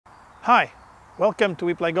Hi, welcome to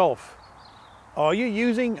We Play Golf. Are you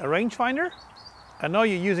using a rangefinder? And are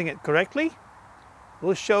you using it correctly?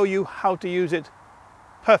 We'll show you how to use it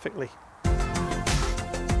perfectly.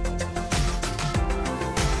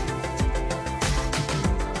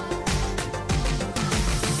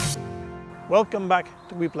 Welcome back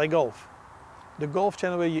to We Play Golf, the golf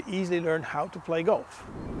channel where you easily learn how to play golf.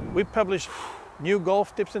 We publish new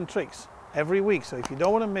golf tips and tricks every week, so if you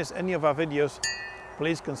don't want to miss any of our videos,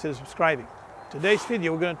 please consider subscribing. Today's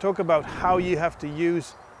video we're going to talk about how you have to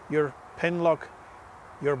use your pin lock,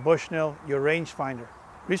 your Bushnell, your rangefinder.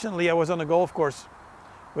 Recently I was on a golf course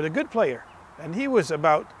with a good player and he was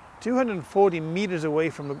about 240 meters away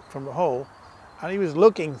from the hole, and he was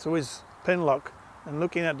looking through his pin lock and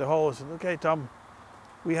looking at the hole. I said, "Okay, Tom,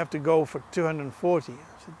 we have to go for 240.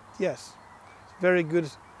 I said, "Yes, it's very good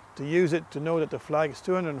to use it, to know that the flag is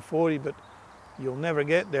 240, but you'll never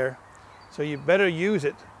get there. So you better use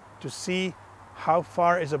it to see how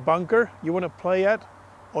far is a bunker you want to play at,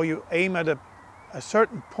 or you aim at a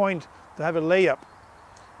certain point to have a layup.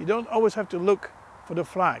 You don't always have to look for the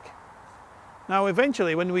flag." Now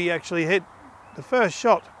eventually, when we actually hit the first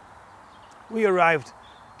shot, we arrived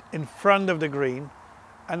in front of the green,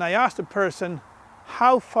 and I asked the person,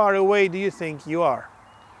 "How far away do you think you are?"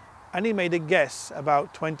 And he made a guess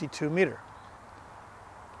about 22 meters.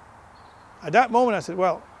 At that moment I said,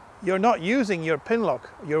 "Well, you're not using your pin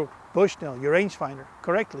lock, your Bushnell, your rangefinder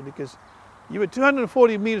correctly, because you were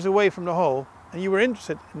 240 meters away from the hole and you were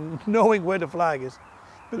interested in knowing where the flag is.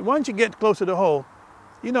 But once you get close to the hole,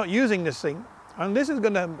 you're not using this thing, and this is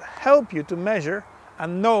going to help you to measure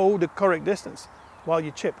and know the correct distance while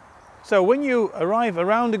you chip." So when you arrive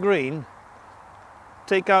around the green,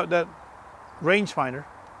 take out that rangefinder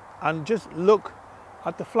and just look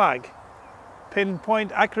at the flag.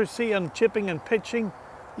 Pinpoint accuracy on chipping and pitching,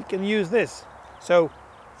 you can use this. So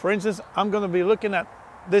for instance, I'm going to be looking at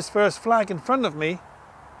this first flag in front of me.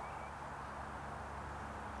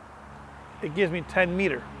 It gives me 10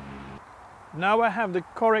 meters. Now I have the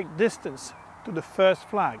correct distance to the first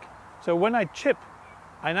flag. So when I chip,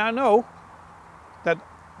 I now know that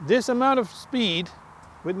this amount of speed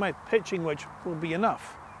with my pitching wedge will be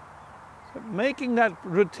enough. So making that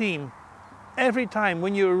routine every time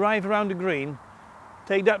when you arrive around the green,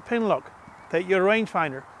 take that pin lock, take your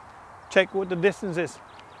rangefinder, check what the distance is,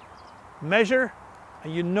 measure,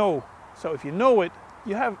 and you know. So if you know it,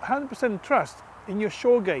 you have 100% trust in your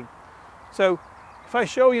short game. So if I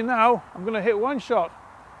show you now, I'm going to hit one shot.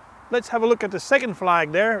 Let's have a look at the second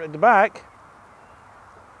flag there at the back.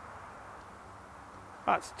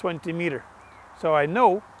 That's 20 meters. So I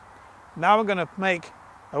know now I'm going to make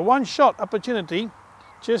a one-shot opportunity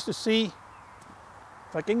just to see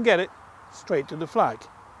if I can get it straight to the flag.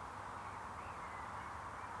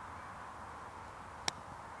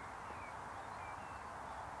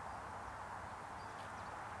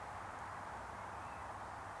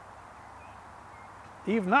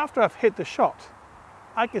 Even after I've hit the shot,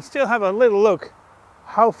 I can still have a little look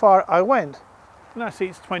how far I went, and I see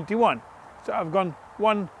it's 21. So I've gone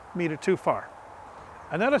 1 meter too far.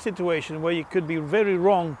 Another situation where you could be very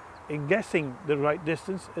wrong in guessing the right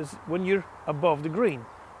distance is when you're above the green.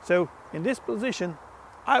 So in this position,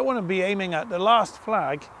 I want to be aiming at the last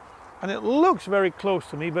flag, and it looks very close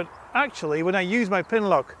to me, but actually when I use my pin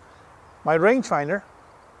lock, my rangefinder,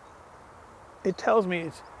 it tells me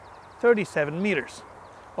it's 37 meters.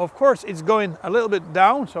 Of course it's going a little bit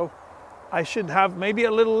down, so I should have maybe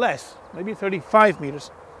a little less, maybe 35 meters.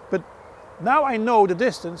 But now I know the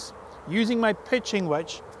distance. Using my pitching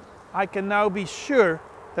wedge, I can now be sure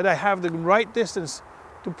that I have the right distance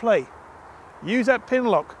to play. Use that pin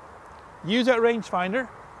lock, use that rangefinder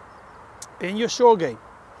in your short game.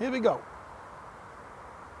 Here we go.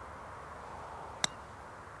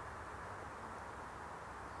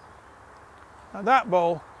 Now that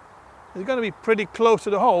ball is going to be pretty close to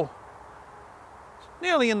the hole. It's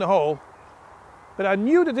nearly in the hole, but I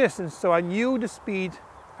knew the distance, so I knew the speed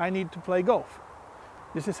I need to play golf.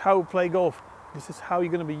 This is how we play golf. This is how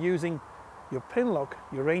you're going to be using your pin lock,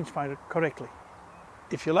 your rangefinder correctly.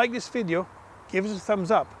 If you like this video, give us a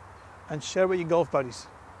thumbs up and share with your golf buddies.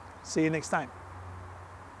 See you next time.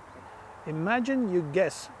 Imagine you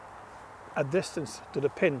guess a distance to the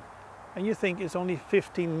pin and you think it's only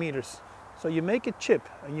 15 meters. So you make a chip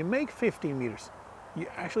and you make 15 meters. You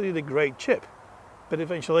actually did a great chip, but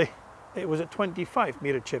eventually it was a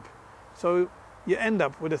 25-meter chip. So you end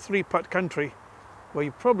up with a 3-putt country where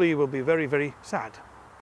you probably will be very, very sad.